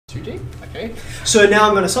2g, okay. So now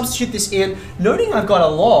I'm going to substitute this in, noting I've got a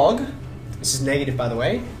log, this is negative by the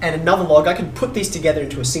way, and another log. I can put these together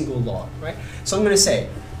into a single log, right? So I'm going to say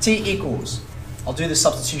t equals, I'll do the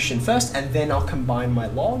substitution first and then I'll combine my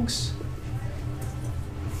logs.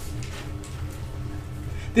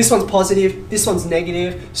 This one's positive, this one's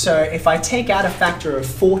negative, so if I take out a factor of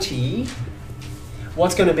 40,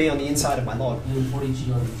 what's going to be on the inside of my log?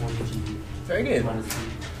 40g on 40g. Very good.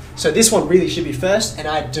 So this one really should be first, and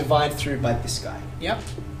I divide through by this guy. Yep.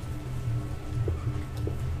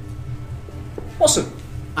 Awesome.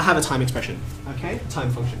 I have a time expression, okay?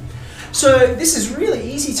 Time function. So this is really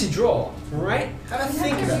easy to draw, right? Have a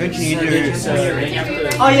think about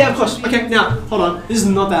it. Oh yeah, of course. Okay, now, hold on. This is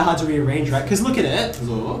not that hard to rearrange, right? Because look at it.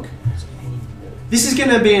 Look. This is going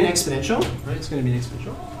to be an exponential, right? It's going to be an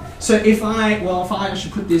exponential. So if I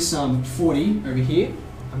should put this 40 over here,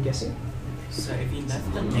 I'm guessing. So if you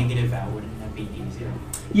left the negative out, wouldn't that be easier?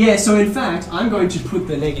 Yeah, so in fact, I'm going to put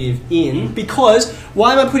the negative in because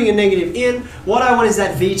why am I putting a negative in? What I want is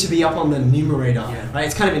that v to be up on the numerator, right?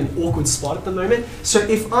 It's kind of an awkward spot at the moment. So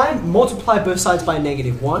if I multiply both sides by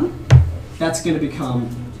 -1, that's going to become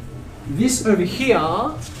this over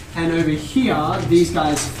here, and over here, these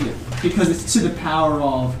guys flip because it's to the power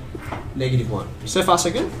of -1. So far, so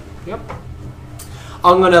good? Yep.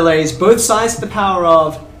 I'm going to raise both sides to the power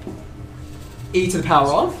of e to the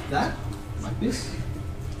power of that, like this.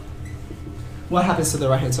 What happens to the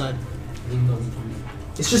right hand side?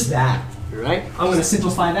 It's just that, right? I'm going to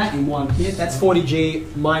simplify that in one here. That's 40g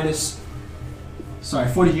minus, sorry,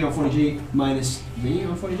 40g on 40g minus v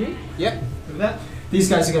on 40g. Yep, look at that. These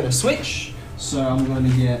guys are going to switch. So I'm going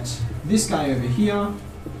to get this guy over here,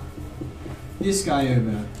 this guy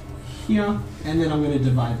over here, and then I'm going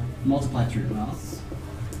to multiply through well.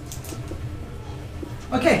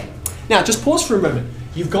 Okay, now just pause for a moment.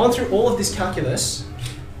 You've gone through all of this calculus.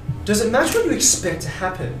 Does it match what you expect to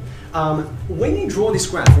happen? When you draw this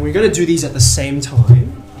graph, and we're going to do these at the same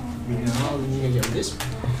time, get rid of this.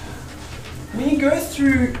 When you go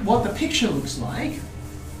through what the picture looks like,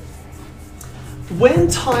 when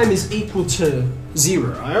time is equal to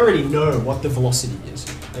 0, I already know what the velocity is.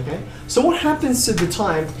 Okay. So what happens to the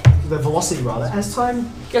time, the velocity rather, as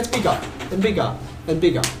time gets bigger and bigger and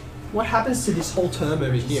bigger? What happens to this whole term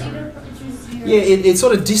over here? Yeah, it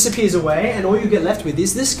sort of disappears away, and all you get left with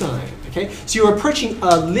is this guy. Okay, so you're approaching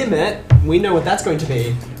a limit. We know what that's going to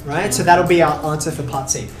be, right? So that'll be our answer for part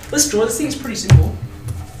C. Let's draw. This thing is pretty simple.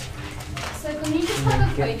 So can you just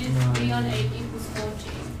have equated v on 8 equals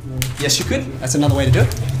 4g? Yes, you could. That's another way to do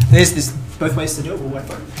it. There's both ways to do it. We'll work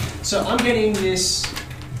for it. So I'm getting this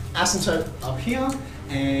asymptote up here,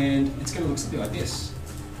 and it's going to look something like this.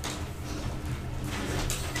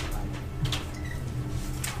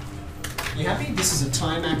 You happy? This is a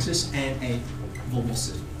time axis and a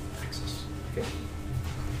velocity axis. Okay.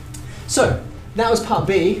 So that was part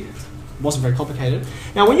B. Wasn't very complicated.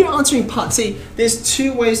 Now, when you're answering part C, there's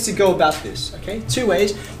two ways to go about this. Okay, two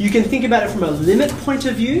ways. You can think about it from a limit point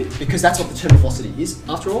of view, because that's what the term velocity is,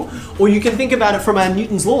 after all, or you can think about it from a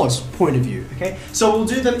Newton's laws point of view. Okay, so we'll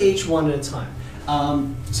do them each one at a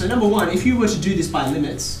time. So number one, if you were to do this by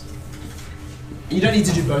limits, and you don't need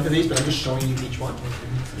to do both of these, but I'm just showing you each one.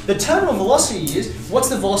 The terminal velocity is, what's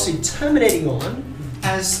the velocity terminating on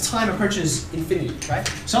as time approaches infinity,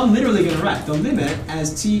 right? So I'm literally going to write the limit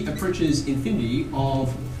as t approaches infinity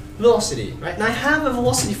of velocity, right? And I have a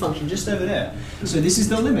velocity function just over there. So this is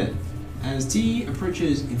the limit as t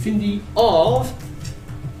approaches infinity of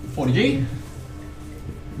 40g,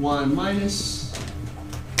 1 minus,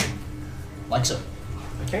 like so,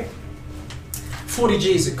 okay?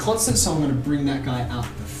 40g is a constant, so I'm going to bring that guy out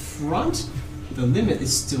the front. The limit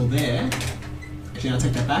is still there. Actually, I'll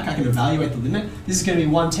take that back. I can evaluate the limit. This is going to be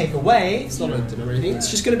 1 take away. It's not a denominator anything. It's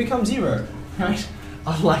just going to become 0, right?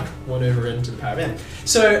 Unlike 1 over n to the power of n.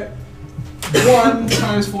 So 1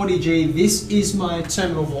 times 40g, this is my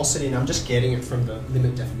terminal velocity, and I'm just getting it from the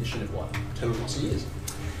limit definition of what terminal velocity is.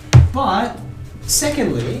 But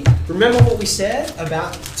secondly, remember what we said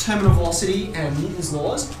about terminal velocity and Newton's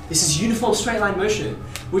laws? This is uniform straight line motion,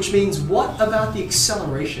 which means what about the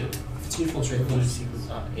acceleration? If it's uniform straight line motion,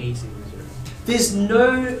 there's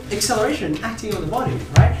no acceleration acting on the body,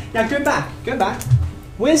 right? Now go back.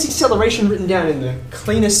 Where's acceleration written down in the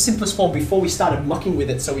cleanest, simplest form before we started mucking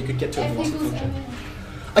with it so we could get to a velocity function?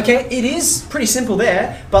 Okay, it is pretty simple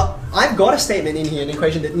there, but I've got a statement in here, an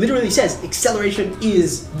equation that literally says acceleration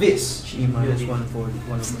is this. G minus 1 for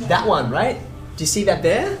 1 That one, right? Do you see that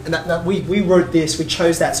there? And that we wrote this, we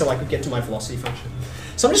chose that so I could get to my velocity function.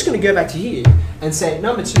 So I'm just going to go back to here and say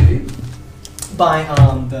number 2 by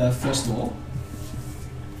the first law.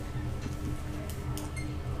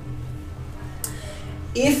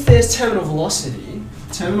 if there's terminal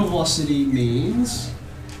velocity means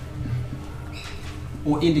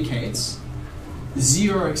or indicates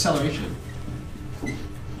 0 acceleration.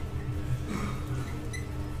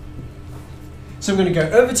 So I'm going to go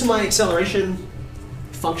over to my acceleration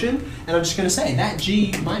function, and I'm just going to say that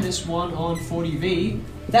g minus 1 on 40v,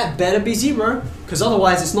 that better be 0, because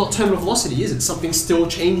otherwise it's not terminal velocity, is it? Something's still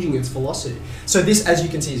changing its velocity. So this, as you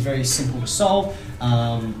can see, is very simple to solve.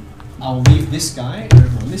 I'll leave this guy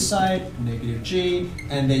over on this side, negative g,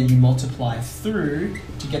 and then you multiply through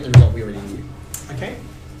to get the result we already knew. Okay?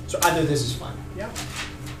 So either of this is fine. Yeah?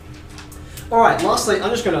 Alright, lastly, I'm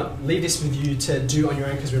just going to leave this with you to do on your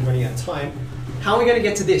own because we're running out of time. How are we going to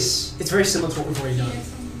get to this? It's very similar to what we've already done.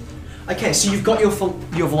 Okay, so you've got your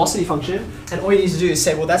velocity function, and all you need to do is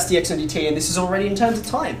say, well, that's dx and dt, and this is already in terms of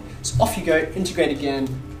time. So off you go, integrate again,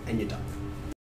 and you're done.